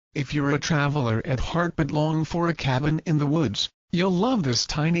If you're a traveler at heart but long for a cabin in the woods, you'll love this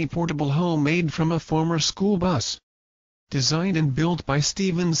tiny portable home made from a former school bus. Designed and built by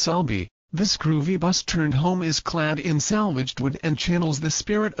Steven Selby, this groovy bus-turned-home is clad in salvaged wood and channels the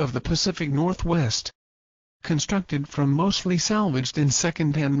spirit of the Pacific Northwest. Constructed from mostly salvaged and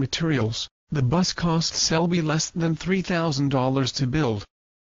second-hand materials, the bus cost Selby less than $3,000 to build.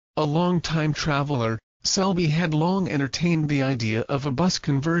 A long-time traveler, Selby had long entertained the idea of a bus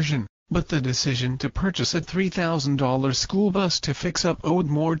conversion, but the decision to purchase a $3,000 school bus to fix up owed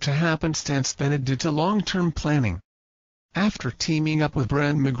more to happenstance than it did to long-term planning. After teaming up with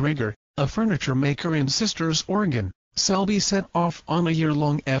Brent McGregor, a furniture maker in Sisters, Oregon, Selby set off on a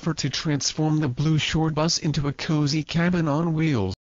year-long effort to transform the Blue Shore bus into a cozy cabin on wheels.